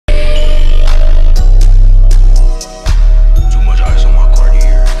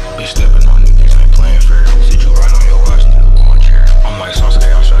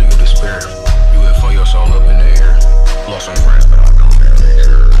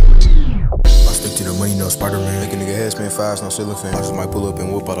Spider-Man. Make a nigga head spin fast, no ceiling fan. I just might pull up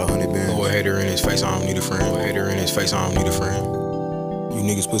and whoop out 100 bands. Throw a hater in his face, I don't need a friend. Throw a hater in his face, I don't need a friend. You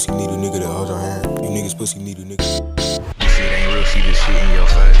niggas pussy need a nigga that hold your hand. You niggas pussy need a nigga. This shit ain't real, see this shit in your